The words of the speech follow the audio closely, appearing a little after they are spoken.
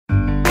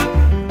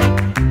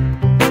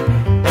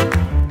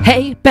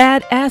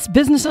Badass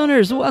business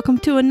owners, welcome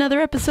to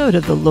another episode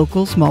of the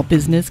Local Small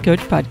Business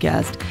Coach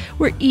Podcast,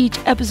 where each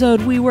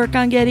episode we work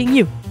on getting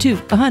you to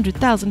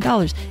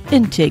 $100,000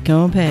 in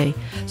take-home pay.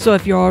 So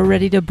if you're all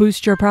ready to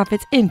boost your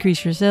profits,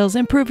 increase your sales,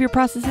 improve your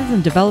processes,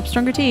 and develop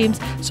stronger teams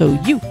so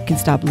you can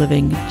stop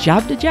living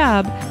job to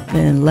job,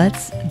 then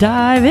let's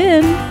dive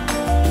in.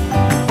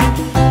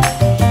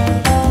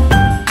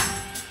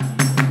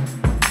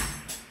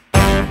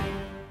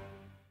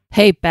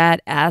 Hey,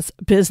 badass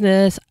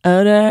business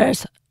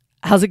owners.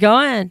 How's it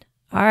going?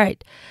 All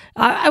right.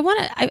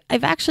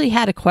 I've actually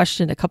had a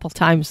question a couple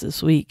times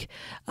this week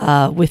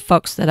with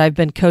folks that I've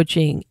been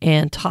coaching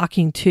and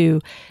talking to,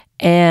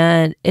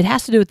 and it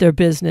has to do with their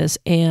business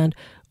and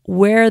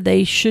where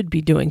they should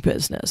be doing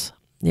business.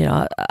 You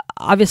know,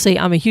 obviously,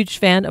 I'm a huge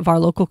fan of our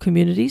local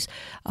communities.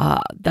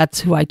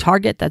 That's who I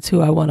target. That's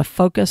who I want to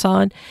focus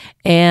on.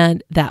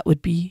 And that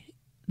would be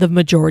the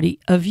majority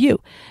of you.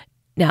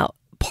 Now,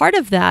 part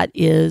of that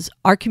is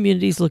our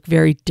communities look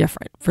very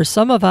different. For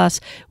some of us,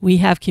 we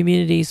have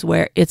communities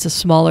where it's a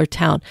smaller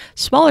town.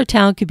 Smaller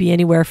town could be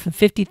anywhere from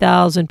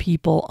 50,000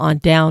 people on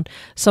down.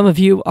 Some of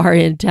you are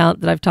in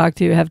town that I've talked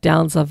to have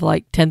towns of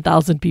like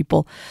 10,000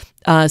 people.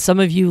 Some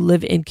of you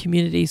live in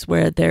communities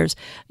where there's,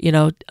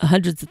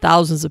 hundreds of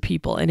thousands of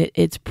people, and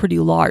it's pretty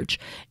large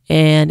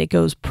and it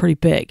goes pretty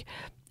big.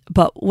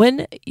 But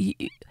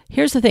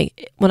here's the thing,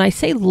 when I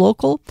say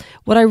local,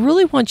 what I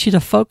really want you to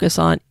focus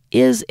on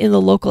is in the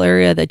local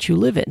area that you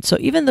live in. So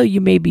even though you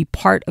may be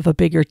part of a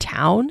bigger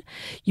town,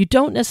 you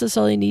don't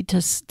necessarily need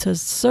to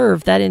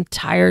serve that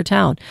entire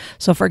town.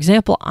 So for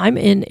example, I'm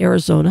in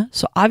Arizona.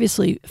 So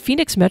obviously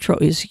Phoenix Metro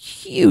is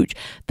huge.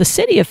 The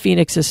city of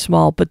Phoenix is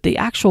small, but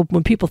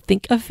when people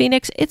think of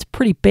Phoenix, it's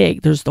pretty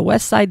big. There's the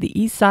west side, the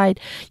east side.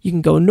 You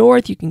can go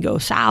north, you can go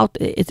south.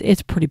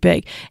 It's pretty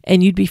big.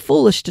 And you'd be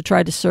foolish to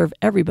try to serve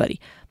everybody.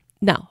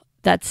 Now,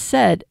 that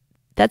said,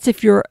 that's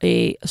if you're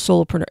a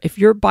solopreneur. If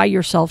you're by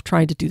yourself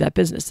trying to do that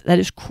business, that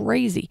is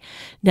crazy.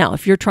 Now,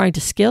 if you're trying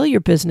to scale your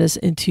business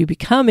into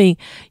becoming,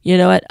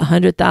 at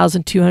 $100,000,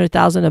 $200,000,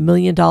 $1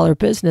 million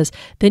business,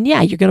 then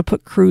yeah, you're going to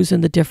put crews in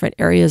the different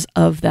areas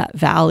of that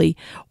valley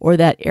or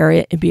that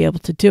area and be able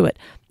to do it.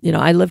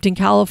 I lived in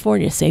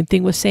California. Same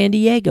thing with San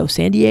Diego.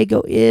 San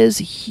Diego is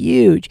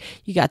huge.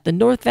 You got the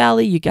North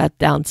Valley, you got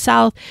down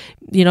south,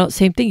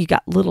 same thing. You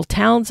got little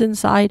towns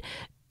inside.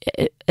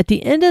 At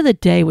the end of the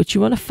day, what you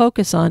want to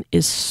focus on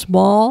is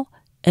small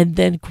and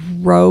then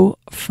grow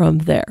from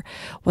there.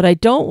 What I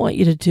don't want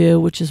you to do,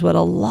 which is what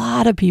a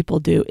lot of people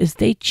do, is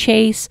they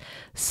chase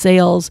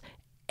sales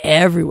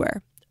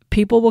everywhere.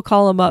 People will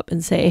call them up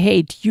and say,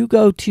 hey, do you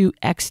go to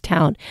X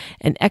town?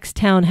 And X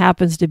town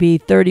happens to be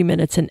 30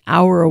 minutes, an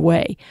hour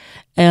away.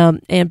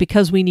 And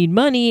because we need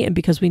money and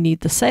because we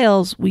need the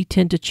sales, we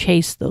tend to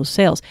chase those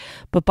sales.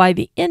 But by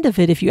the end of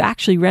it, if you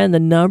actually ran the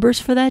numbers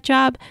for that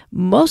job,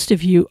 most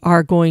of you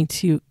are going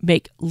to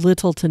make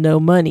little to no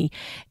money.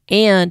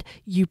 And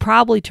you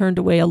probably turned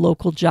away a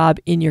local job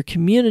in your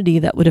community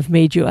that would have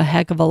made you a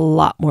heck of a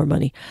lot more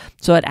money.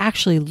 So it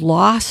actually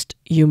lost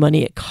you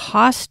money. It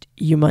cost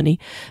you money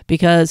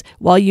because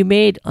while you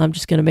made, I'm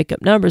just going to make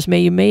up numbers,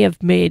 you may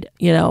have made,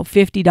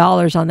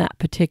 $50 on that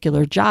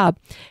particular job.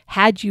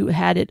 Had you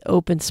had it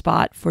open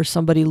spot for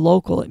somebody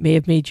local, it may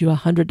have made you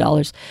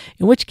 $100,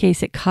 in which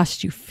case it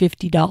cost you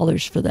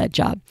 $50 for that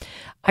job.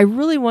 I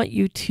really want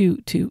you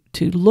to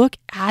look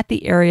at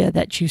the area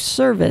that you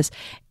service,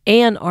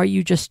 and are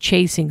you just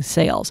chasing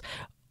sales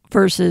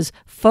versus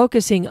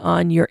focusing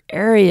on your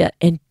area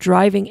and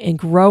driving and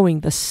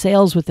growing the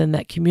sales within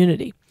that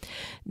community.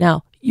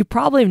 Now, you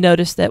probably have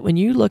noticed that when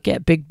you look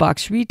at big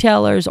box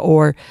retailers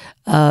or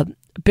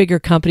bigger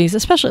companies,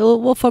 especially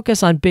we'll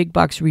focus on big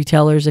box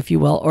retailers, if you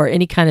will, or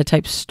any kind of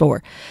type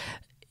store.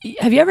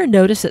 Have you ever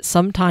noticed that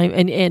sometime,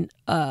 and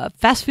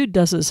fast food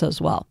does this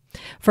as well.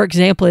 For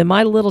example, in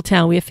my little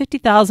town, we have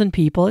 50,000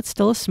 people. It's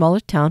still a smaller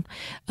town.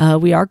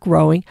 We are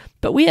growing,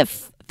 but we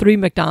have 3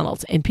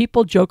 McDonald's, and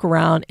people joke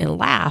around and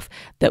laugh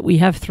that we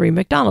have 3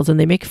 McDonald's, and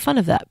they make fun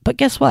of that. But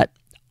guess what?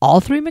 All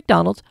 3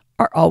 McDonald's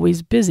are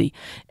always busy.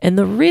 And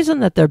the reason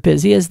that they're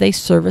busy is they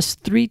service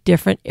 3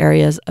 different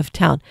areas of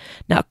town.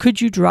 Now,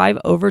 could you drive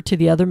over to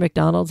the other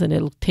McDonald's and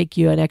it'll take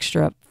you an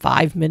extra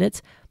 5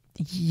 minutes?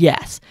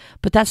 Yes,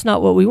 but that's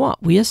not what we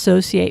want. We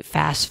associate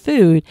fast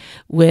food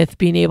with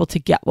being able to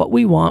get what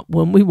we want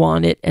when we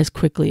want it as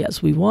quickly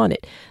as we want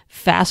it.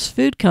 Fast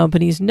food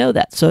companies know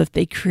that. So if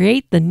they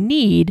create the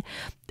need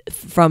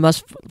from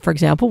us, for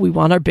example, we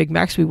want our Big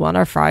Macs, we want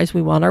our fries,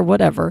 we want our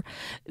whatever,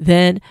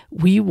 then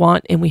we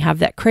have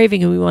that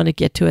craving and we want to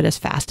get to it as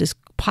fast as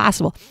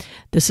possible.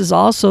 This is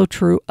also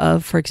true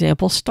of, for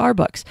example,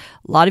 Starbucks.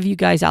 A lot of you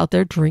guys out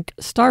there drink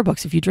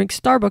Starbucks. If you drink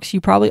Starbucks,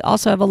 you probably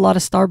also have a lot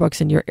of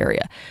Starbucks in your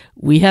area.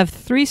 We have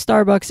 3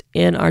 Starbucks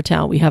in our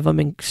town. We have them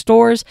in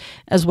stores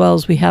as well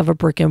as we have a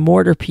brick and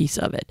mortar piece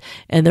of it.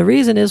 And the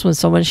reason is when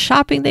someone's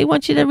shopping, they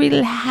want you to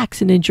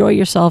relax and enjoy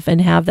yourself and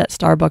have that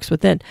Starbucks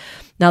within.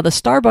 Now, the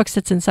Starbucks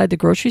that's inside the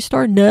grocery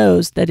store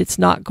knows that it's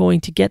not going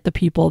to get the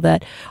people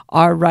that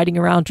are riding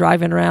around,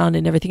 driving around,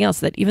 and everything else,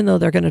 that even though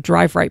they're going to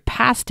drive right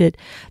past it,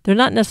 they're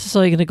not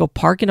necessarily going to go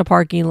park in a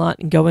parking lot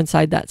and go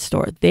inside that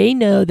store. They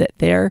know that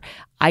their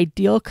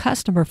ideal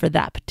customer for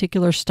that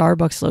particular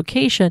Starbucks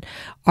location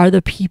are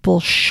the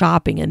people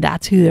shopping, and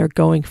that's who they're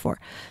going for.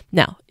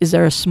 Now, is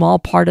there a small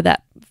part of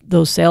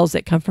those sales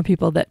that come from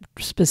people that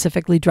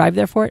specifically drive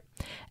there for it?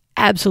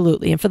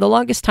 Absolutely. And for the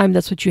longest time,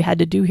 that's what you had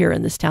to do here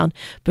in this town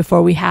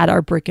before we had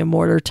our brick and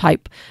mortar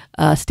type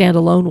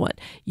standalone one.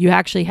 You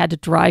actually had to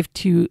drive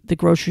to the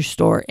grocery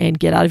store and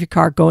get out of your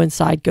car, go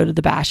inside, go to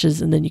the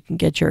Bashes, and then you can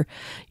get your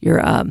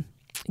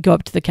go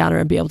up to the counter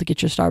and be able to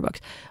get your Starbucks.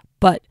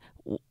 But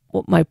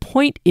what my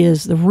point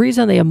is, the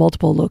reason they have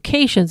multiple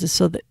locations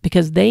is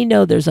because they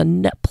know there's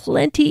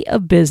plenty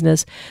of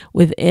business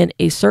within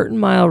a certain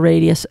mile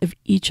radius of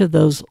each of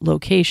those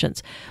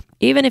locations.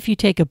 Even if you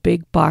take a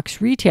big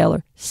box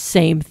retailer,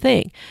 same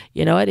thing.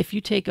 You know what? If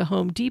you take a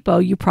Home Depot,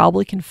 you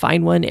probably can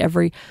find one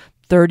every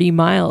 30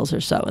 miles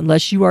or so,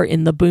 unless you are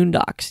in the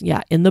boondocks.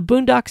 Yeah, in the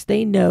boondocks,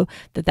 they know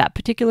that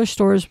particular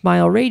store's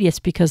mile radius,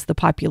 because the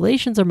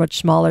populations are much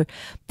smaller,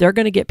 they're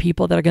going to get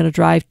people that are going to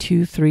drive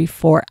 2, 3,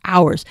 4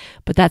 hours.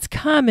 But that's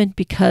common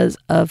because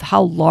of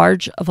how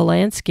large of a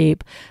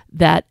landscape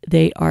that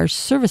they are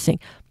servicing.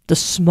 The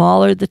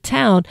smaller the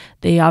town,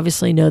 they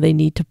obviously know they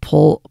need to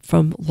pull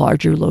from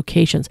larger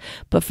locations.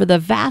 But for the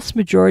vast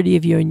majority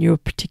of you in your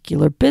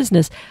particular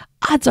business,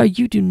 odds are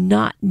you do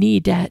not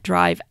need to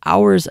drive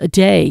hours a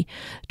day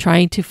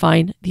trying to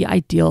find the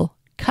ideal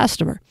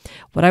customer.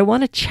 What I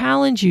want to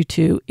challenge you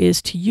to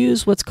is to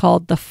use what's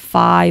called the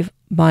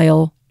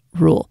 5-mile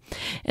rule.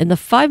 And the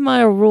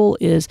 5-mile rule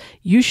is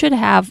you should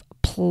have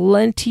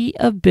plenty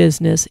of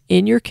business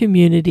in your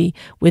community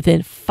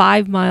within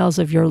 5 miles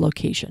of your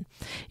location.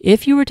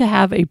 If you were to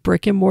have a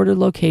brick and mortar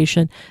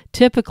location,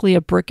 typically a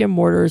brick and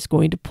mortar is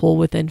going to pull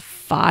within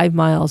 5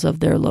 miles of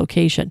their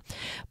location.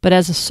 But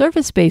as a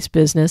service-based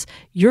business,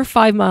 your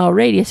 5-mile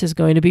radius is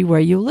going to be where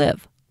you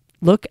live.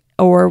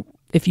 Or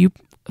if you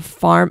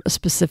farm a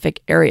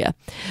specific area.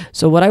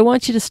 So what I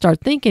want you to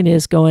start thinking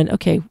is going,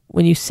 okay,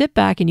 when you sit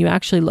back and you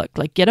actually look,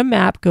 like get a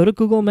map, go to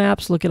Google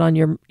Maps, look it on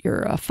your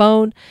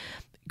phone,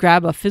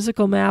 grab a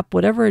physical map,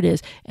 whatever it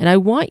is, and I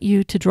want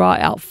you to draw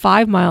out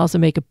 5 miles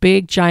and make a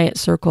big giant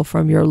circle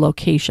from your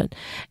location.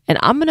 And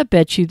I'm going to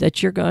bet you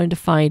that you're going to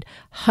find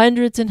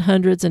hundreds and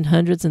hundreds and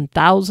hundreds and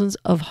thousands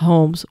of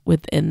homes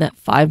within that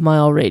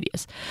 5-mile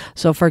radius.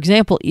 So for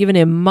example, even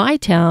in my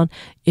town,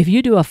 if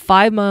you do a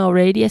 5-mile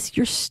radius,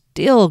 you're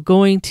still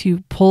going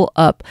to pull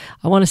up,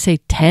 I want to say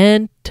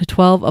 10 to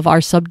 12 of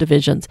our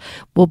subdivisions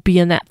will be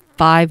in that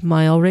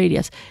 5-mile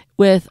radius,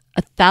 with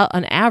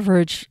an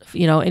average,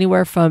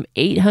 anywhere from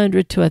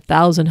 800 to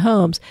 1,000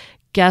 homes.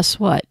 Guess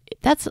what?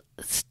 That's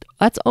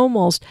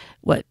almost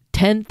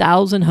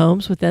 10,000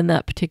 homes within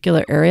that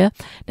particular area.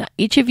 Now,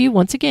 each of you,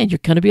 once again, you're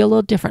going to be a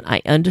little different.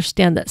 I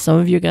understand that some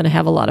of you are going to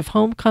have a lot of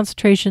home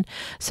concentration.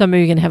 Some of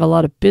you are going to have a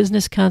lot of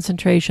business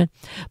concentration.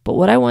 But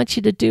what I want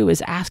you to do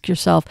is ask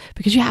yourself,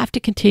 because you have to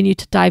continue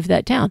to dive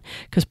that down,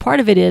 because part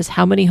of it is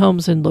how many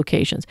homes and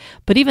locations.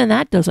 But even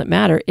that doesn't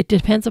matter. It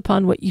depends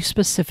upon what you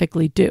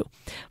specifically do.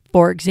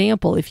 For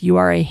example, if you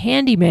are a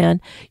handyman,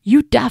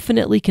 you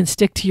definitely can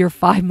stick to your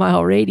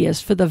 5-mile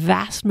radius for the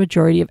vast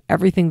majority of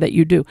everything that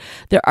you do.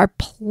 There are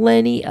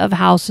plenty of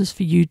houses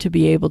for you to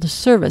be able to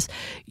service.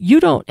 You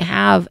don't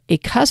have a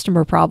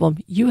customer problem,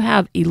 you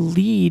have a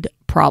lead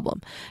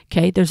problem.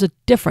 Okay, there's a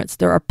difference.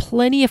 There are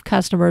plenty of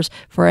customers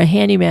for a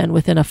handyman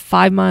within a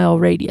 5-mile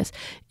radius.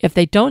 If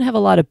they don't have a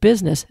lot of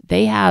business,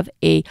 they have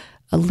a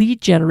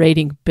lead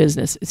generating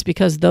business. It's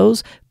because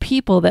those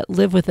people that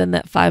live within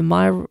that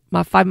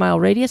 5-mile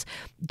radius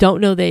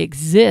don't know they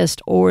exist,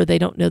 or they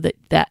don't know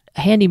that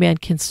handyman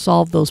can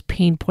solve those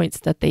pain points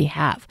that they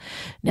have.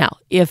 Now,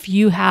 if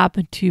you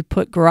happen to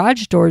put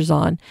garage doors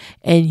on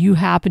and you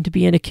happen to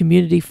be in a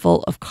community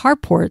full of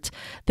carports,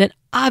 then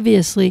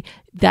obviously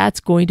that's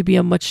going to be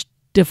a much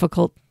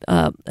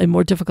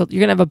more difficult.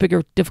 You're going to have a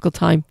bigger difficult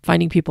time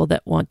finding people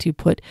that want to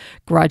put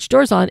garage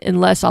doors on,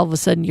 unless all of a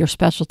sudden your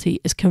specialty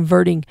is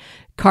converting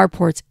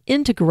carports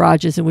into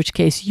garages, in which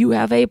case you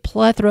have a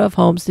plethora of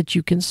homes that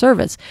you can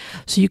service.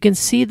 So you can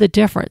see the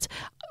difference.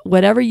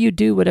 Whatever you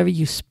do, whatever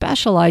you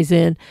specialize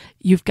in,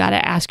 you've got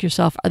to ask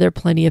yourself, are there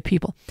plenty of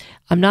people?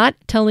 I'm not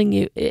telling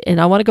you,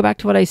 and I want to go back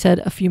to what I said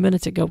a few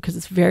minutes ago, because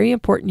it's very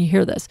important you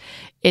hear this.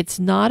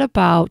 It's not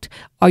about,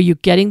 are you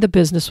getting the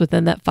business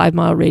within that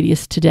 5-mile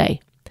radius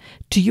today?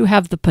 Do you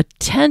have the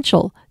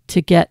potential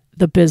to get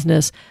the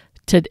business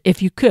to,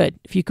 if you could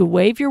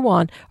wave your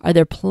wand, are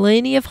there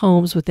plenty of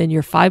homes within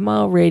your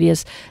 5-mile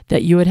radius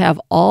that you would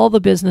have all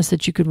the business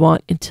that you could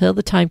want until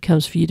the time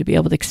comes for you to be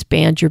able to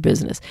expand your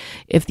business?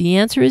 If the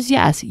answer is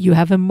yes, you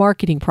have a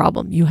marketing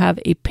problem. You have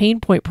a pain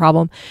point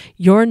problem.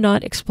 You're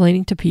not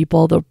explaining to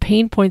people the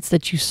pain points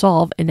that you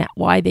solve and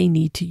why they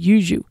need to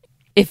use you.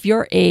 If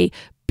you're a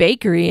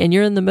bakery and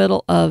you're in the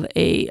middle of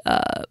a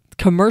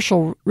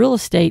commercial real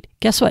estate,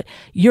 guess what?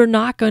 You're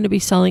not going to be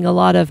selling a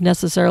lot of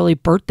necessarily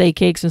birthday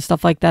cakes and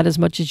stuff like that as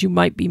much as you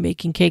might be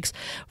making cakes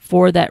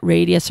for that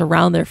radius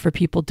around there for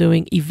people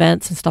doing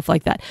events and stuff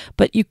like that.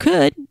 But you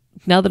could,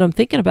 now that I'm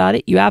thinking about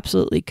it, you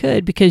absolutely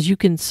could, because you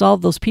can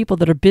solve those people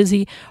that are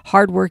busy,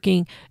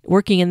 hardworking,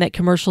 working in that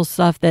commercial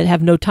stuff that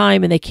have no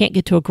time and they can't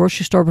get to a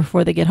grocery store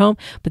before they get home,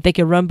 but they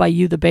can run by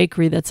you, the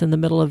bakery that's in the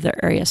middle of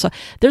their area. So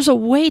there's a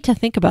way to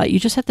think about it. You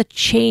just have to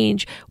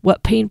change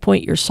what pain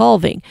point you're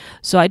solving.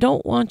 So I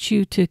don't want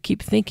you to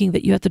keep thinking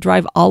that you have to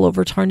drive all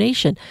over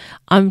Tarnation.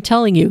 I'm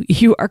telling you,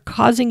 you are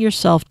causing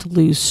yourself to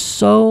lose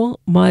so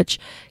much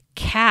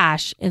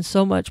cash and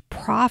so much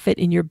profit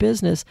in your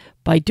business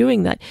by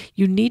doing that.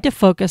 You need to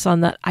focus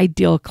on that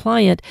ideal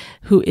client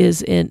who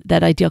is in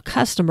that ideal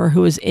customer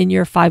who is in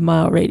your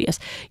 5-mile radius.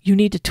 You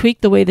need to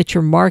tweak the way that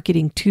you're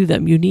marketing to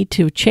them. You need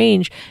to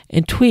change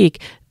and tweak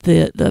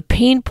the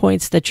pain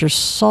points that you're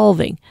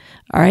solving.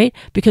 All right.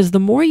 Because the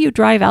more you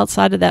drive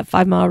outside of that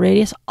 5-mile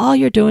radius, all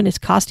you're doing is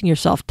costing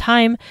yourself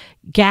time,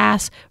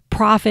 gas,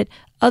 profit,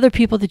 other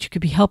people that you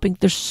could be helping.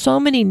 There's so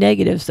many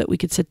negatives that we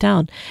could sit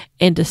down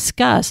and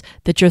discuss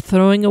that you're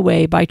throwing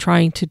away by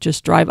trying to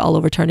just drive all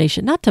over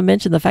Tarnation. Not to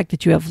mention the fact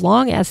that you have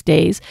long ass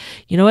days.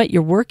 You know what?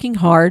 You're working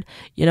hard.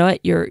 You know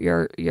what?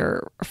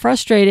 You're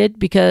frustrated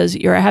because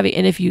you're having,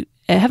 and if you,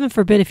 heaven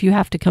forbid, if you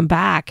have to come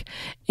back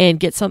and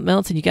get something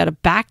else and you got to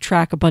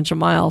backtrack a bunch of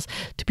miles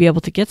to be able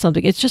to get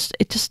something, it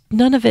just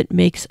none of it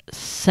makes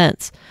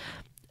sense.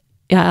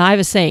 Yeah, I have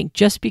a saying,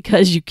 just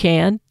because you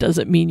can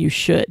doesn't mean you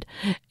should.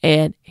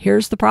 And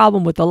here's the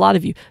problem with a lot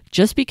of you.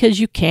 Just because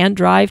you can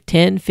drive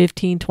 10,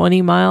 15,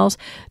 20 miles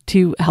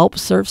to help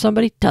serve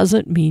somebody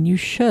doesn't mean you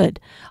should.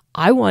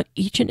 I want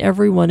each and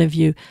every one of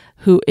you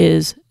who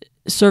is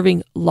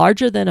serving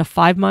larger than a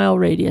 5-mile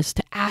radius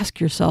to ask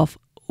yourself,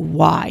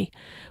 why?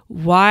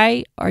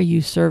 Why are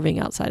you serving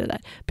outside of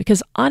that?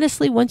 Because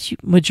honestly,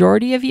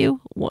 majority of you,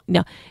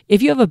 now,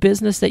 if you have a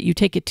business that you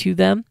take it to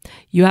them,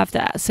 you have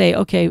to say,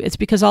 okay, it's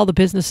because all the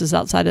business is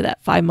outside of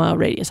that 5-mile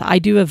radius. I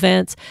do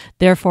events,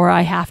 therefore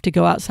I have to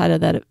go outside of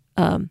that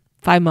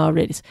 5-mile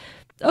radius.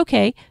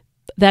 Okay,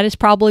 that is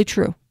probably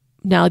true.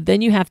 Now,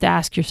 then you have to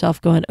ask yourself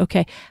going,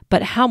 okay,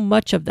 but how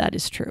much of that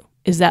is true?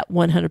 Is that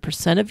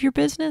 100% of your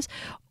business?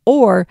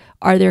 Or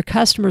are there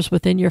customers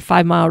within your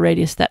 5-mile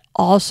radius that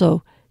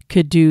also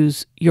could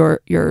use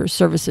your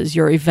services,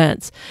 your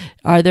events?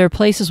 Are there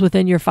places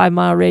within your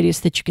 5-mile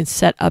radius that you can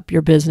set up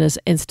your business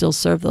and still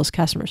serve those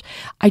customers?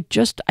 I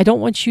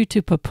don't want you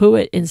to poo-poo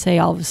it and say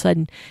all of a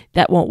sudden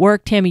that won't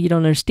work. Tammy, you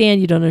don't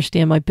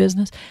understand my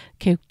business.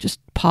 Okay,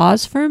 just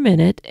pause for a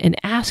minute and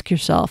ask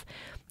yourself,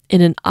 in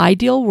an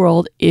ideal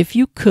world, if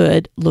you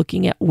could,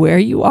 looking at where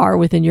you are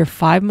within your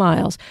 5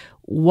 miles,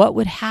 what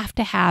would have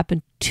to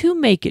happen to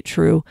make it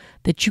true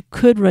that you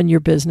could run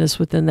your business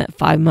within that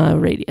 5-mile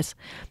radius?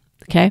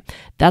 Okay,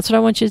 that's what I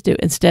want you to do.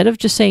 Instead of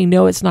just saying,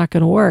 no, it's not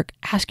going to work,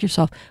 ask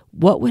yourself,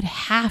 what would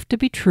have to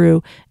be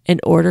true in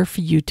order for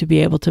you to be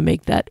able to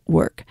make that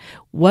work?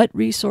 What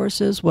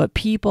resources, what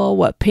people,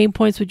 what pain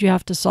points would you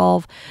have to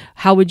solve?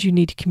 How would you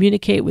need to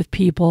communicate with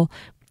people?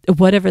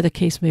 Whatever the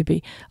case may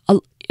be.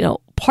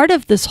 Part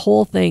of this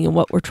whole thing and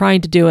what we're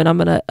trying to do, and I'm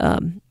going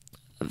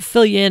to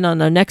fill you in on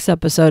the next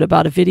episode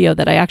about a video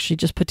that I actually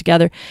just put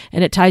together,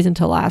 and it ties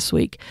into last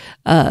week's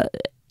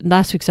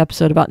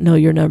episode about Know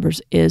Your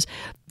Numbers, is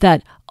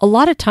that a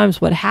lot of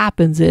times what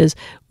happens is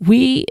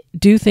we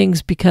do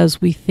things because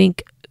we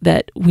think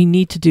that we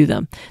need to do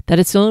them, that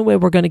it's the only way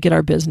we're going to get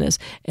our business.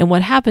 And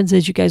what happens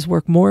is you guys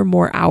work more and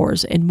more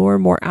hours and more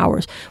and more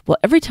hours. Well,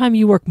 every time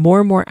you work more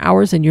and more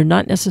hours and you're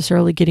not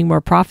necessarily getting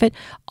more profit,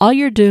 all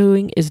you're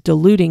doing is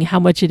diluting how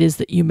much it is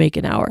that you make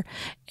an hour.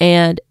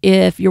 And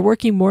if you're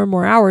working more and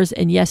more hours,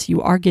 and yes,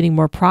 you are getting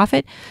more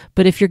profit,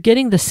 but if you're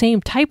getting the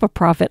same type of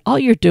profit, all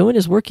you're doing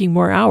is working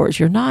more hours.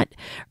 You're not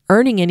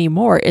earning any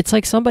more. It's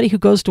like somebody who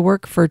goes to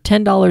work for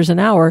 $10 an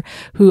hour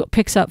who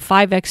picks up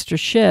 5 extra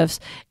shifts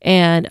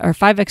or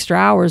 5 extra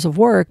hours of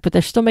work, but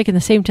they're still making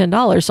the same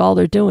 $10. So all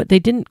they're doing, they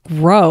didn't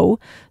grow.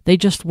 They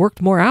just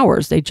worked more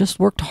hours. They just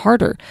worked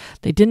harder.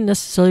 They didn't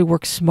necessarily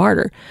work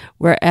smarter.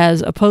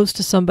 Whereas opposed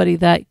to somebody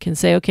that can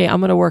say, okay, I'm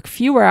going to work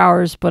fewer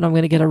hours, but I'm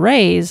going to get a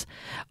raise.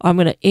 I'm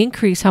going to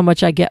increase how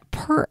much I get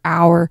per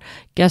hour.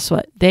 Guess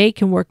what? They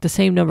can work the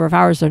same number of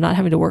hours. They're not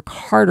having to work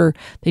harder.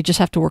 They just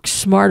have to work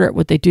smarter at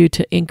what they do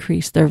to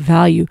increase their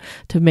value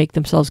to make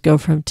themselves go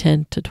from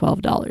 $10 to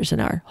 $12 an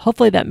hour.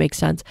 Hopefully that makes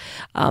sense.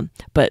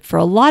 But for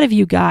a lot of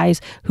you guys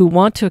who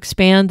want to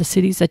expand the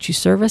cities that you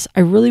service,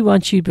 I really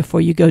want you,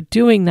 before you go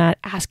doing that,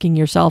 asking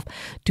yourself,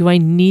 do I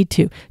need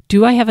to?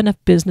 Do I have enough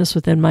business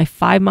within my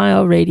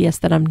 5-mile radius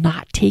that I'm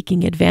not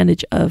taking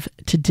advantage of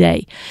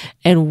today?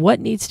 And what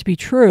needs to be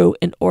true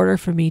in order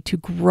for me to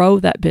grow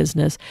that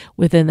business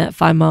within that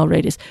 5-mile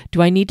radius?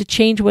 Do I need to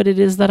change what it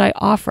is that I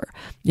offer?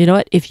 You know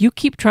what? If you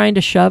keep trying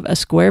to shove a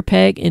square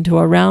peg into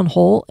a round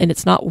hole and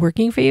it's not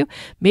working for you,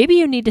 maybe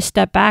you need to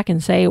step back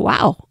and say,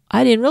 wow,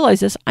 I didn't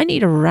realize this. I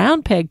need a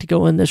round peg to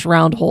go in this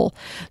round hole.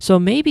 So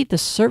maybe the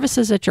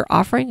services that you're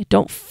offering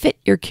don't fit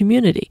your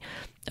community.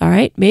 All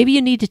right. Maybe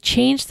you need to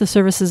change the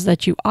services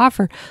that you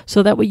offer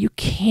so that way you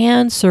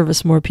can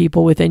service more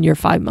people within your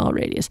 5-mile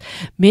radius.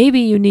 Maybe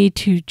you need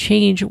to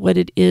change what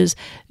it is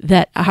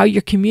that how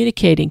you're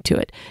communicating to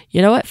it.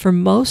 You know what? For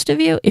most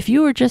of you, if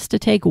you were just to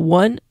take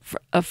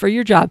for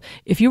your job,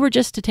 if you were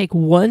just to take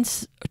 1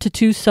 to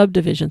 2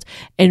 subdivisions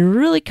and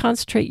really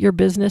concentrate your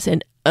business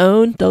and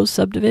own those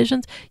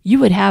subdivisions, you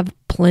would have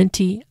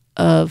plenty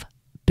of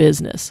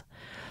business.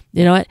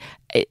 You know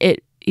what?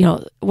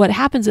 What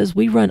happens is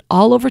we run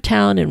all over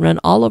town and run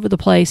all over the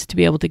place to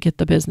be able to get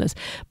the business.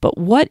 But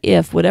what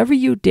if whatever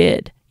you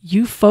did,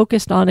 you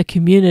focused on a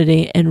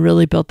community and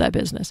really built that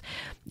business?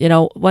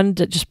 One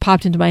that just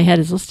popped into my head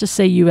is, let's just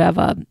say you have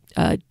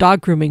a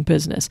dog grooming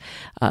business,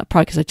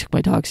 probably because I took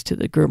my dogs to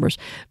the groomers.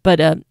 But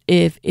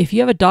if you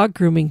have a dog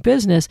grooming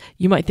business,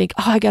 you might think,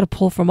 I got to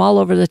pull from all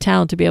over the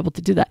town to be able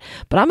to do that.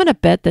 But I'm going to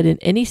bet that in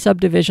any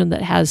subdivision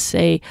that has,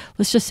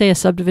 let's just say a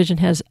subdivision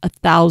has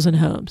 1,000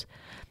 homes.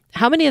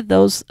 How many of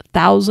those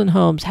 1,000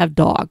 homes have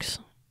dogs?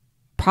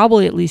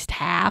 Probably at least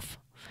half,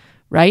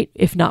 right?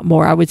 If not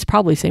more. I would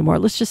probably say more.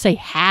 Let's just say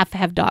half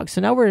have dogs.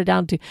 So now we're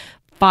down to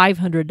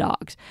 500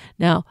 dogs.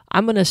 Now,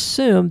 I'm going to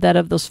assume that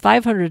of those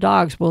 500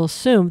 dogs, we'll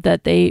assume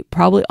that they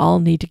probably all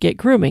need to get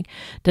grooming.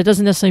 That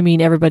doesn't necessarily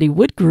mean everybody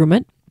would groom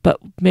it, but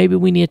maybe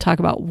we need to talk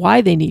about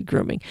why they need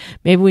grooming.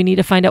 Maybe we need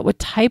to find out what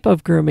type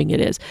of grooming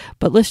it is.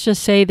 But let's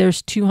just say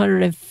there's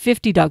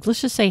 250 dogs.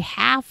 Let's just say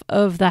half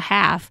of the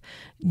half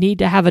need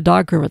to have a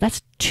dog groomer.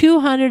 That's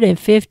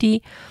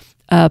 250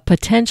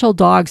 potential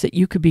dogs that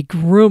you could be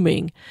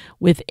grooming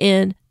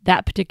within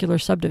that particular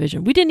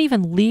subdivision. We didn't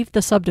even leave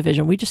the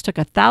subdivision. We just took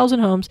 1,000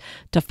 homes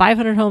to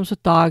 500 homes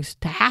with dogs,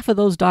 to half of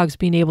those dogs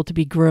being able to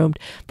be groomed.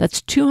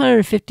 That's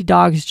 250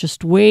 dogs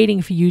just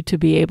waiting for you to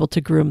be able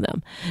to groom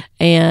them.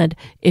 And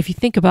if you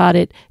think about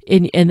it,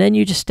 and then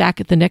you just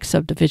stack at the next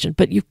subdivision,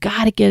 but you've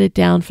got to get it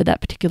down for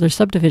that particular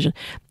subdivision.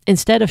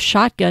 Instead of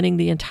shotgunning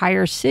the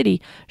entire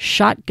city,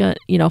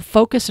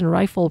 focus and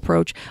rifle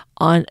approach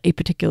on a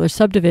particular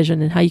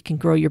subdivision and how you can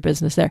grow your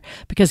business there.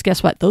 Because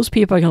guess what? Those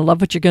people are going to love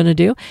what you're going to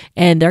do,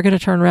 and they're going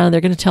to turn around,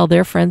 they're going to tell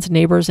their friends,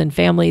 neighbors, and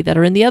family that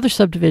are in the other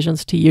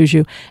subdivisions to use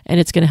you, and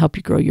it's going to help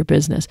you grow your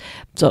business.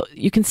 So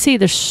you can see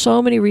there's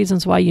so many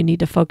reasons why you need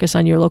to focus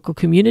on your local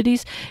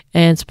communities,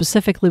 and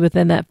specifically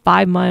within that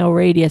 5-mile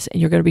radius, and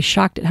you're going to be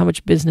shocked at how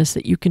much business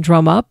that you can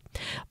drum up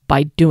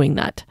by doing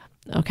that.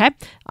 Okay,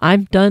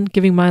 I'm done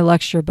giving my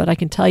lecture, but I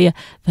can tell you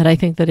that I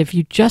think that if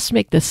you just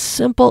make this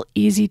simple,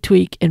 easy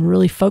tweak and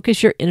really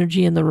focus your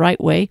energy in the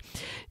right way,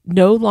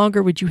 no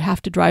longer would you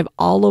have to drive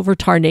all over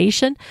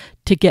Tarnation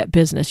to get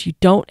business. You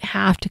don't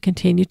have to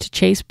continue to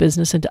chase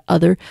business into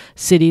other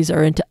cities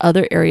or into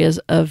other areas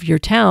of your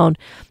town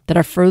that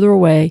are further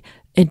away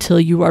until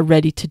you are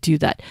ready to do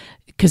that.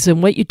 Because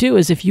then what you do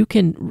is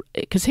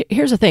because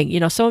here's the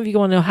thing, some of you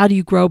want to know, how do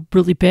you grow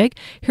really big?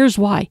 Here's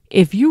why.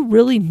 If you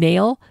really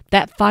nail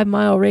that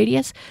 5-mile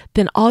radius,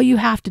 then all you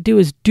have to do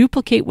is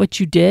duplicate what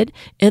you did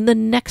in the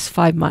next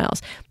 5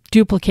 miles.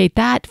 Duplicate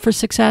that for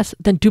success,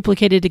 then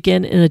duplicate it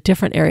again in a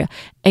different area.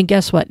 And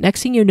guess what?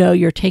 Next thing you know,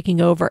 you're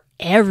taking over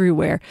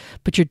everywhere,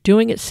 but you're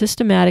doing it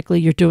systematically.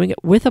 You're doing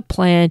it with a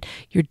plan.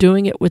 You're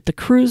doing it with the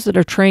crews that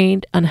are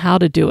trained on how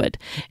to do it.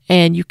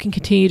 And you can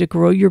continue to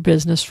grow your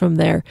business from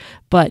there.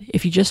 But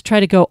if you just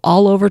try to go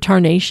all over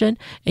Tarnation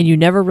and you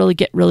never really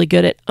get really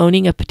good at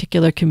owning a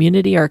particular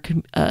community or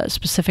a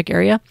specific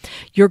area,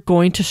 you're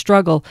going to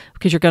struggle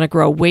because you're going to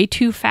grow way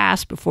too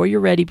fast before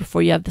you're ready,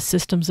 before you have the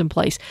systems in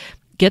place.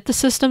 Get the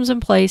systems in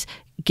place,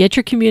 get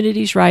your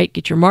communities right,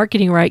 get your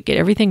marketing right, get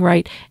everything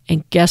right,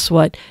 and guess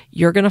what?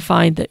 You're going to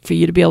find that for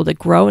you to be able to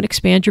grow and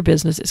expand your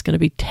business, it's going to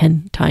be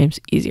 10 times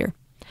easier.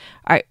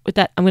 All right, with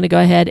that, I'm going to go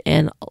ahead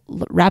and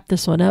wrap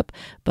this one up,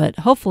 but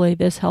hopefully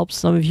this helps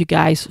some of you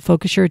guys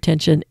focus your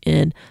attention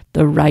in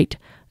the right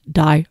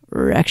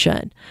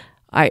direction.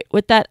 All right,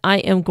 with that, I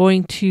am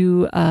going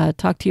to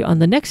talk to you on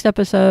the next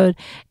episode.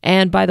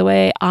 And by the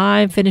way,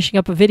 I'm finishing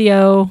up a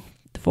video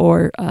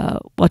for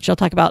what you'll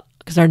talk about,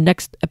 because our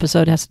next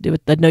episode has to do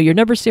with the Know Your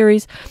Number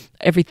series.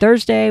 Every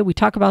Thursday, we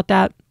talk about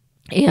that.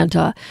 And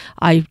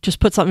I just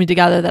put something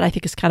together that I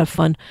think is kind of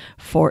fun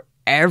for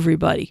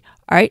everybody.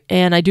 All right.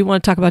 And I do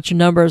want to talk about your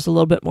numbers a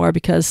little bit more,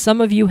 because some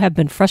of you have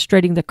been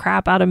frustrating the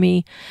crap out of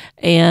me,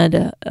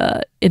 and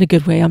in a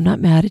good way. I'm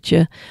not mad at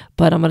you,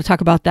 but I'm going to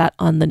talk about that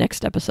on the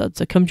next episode.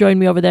 So come join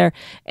me over there.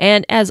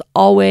 And as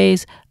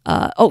always,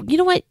 you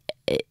know what?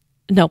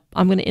 No,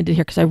 I'm going to end it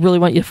here because I really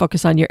want you to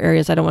focus on your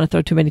areas. I don't want to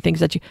throw too many things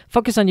at you.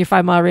 Focus on your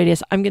 5-mile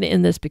radius. I'm going to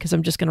end this because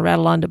I'm just going to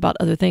rattle on about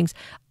other things.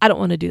 I don't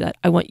want to do that.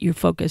 I want you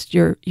focused.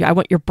 I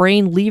want your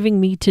brain leaving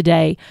me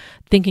today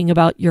thinking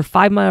about your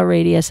 5-mile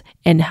radius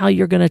and how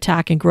you're going to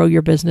attack and grow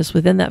your business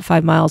within that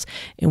 5 miles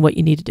and what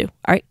you need to do.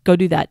 All right, go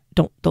do that.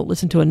 Don't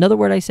listen to another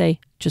word I say.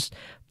 Just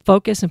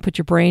focus and put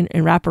your brain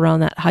and wrap around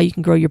that, how you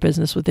can grow your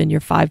business within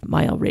your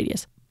 5-mile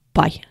radius.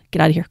 Bye.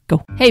 Get out of here.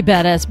 Go. Hey,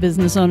 badass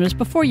business owners,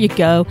 before you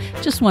go,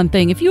 just one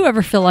thing. If you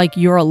ever feel like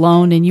you're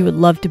alone and you would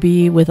love to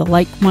be with a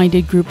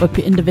like-minded group of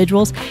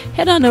individuals,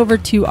 head on over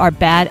to our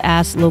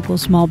Badass Local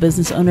Small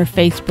Business Owner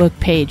Facebook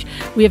page.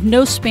 We have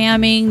no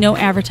spamming, no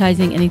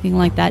advertising, anything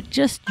like that.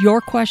 Just your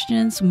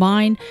questions,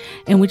 mine,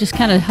 and we just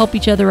kind of help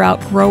each other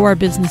out, grow our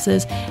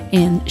businesses,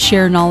 and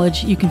share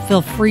knowledge. You can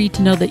feel free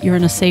to know that you're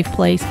in a safe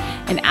place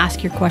and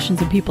ask your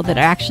questions of people that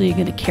are actually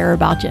going to care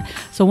about you.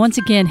 So once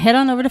again, head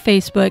on over to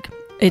Facebook.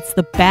 It's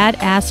the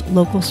Badass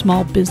Local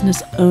Small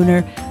Business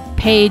Owner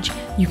page.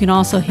 You can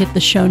also hit the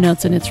show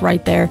notes and it's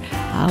right there.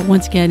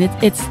 Once again,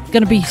 it's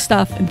going to be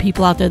stuff and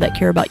people out there that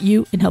care about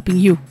you and helping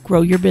you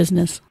grow your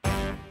business.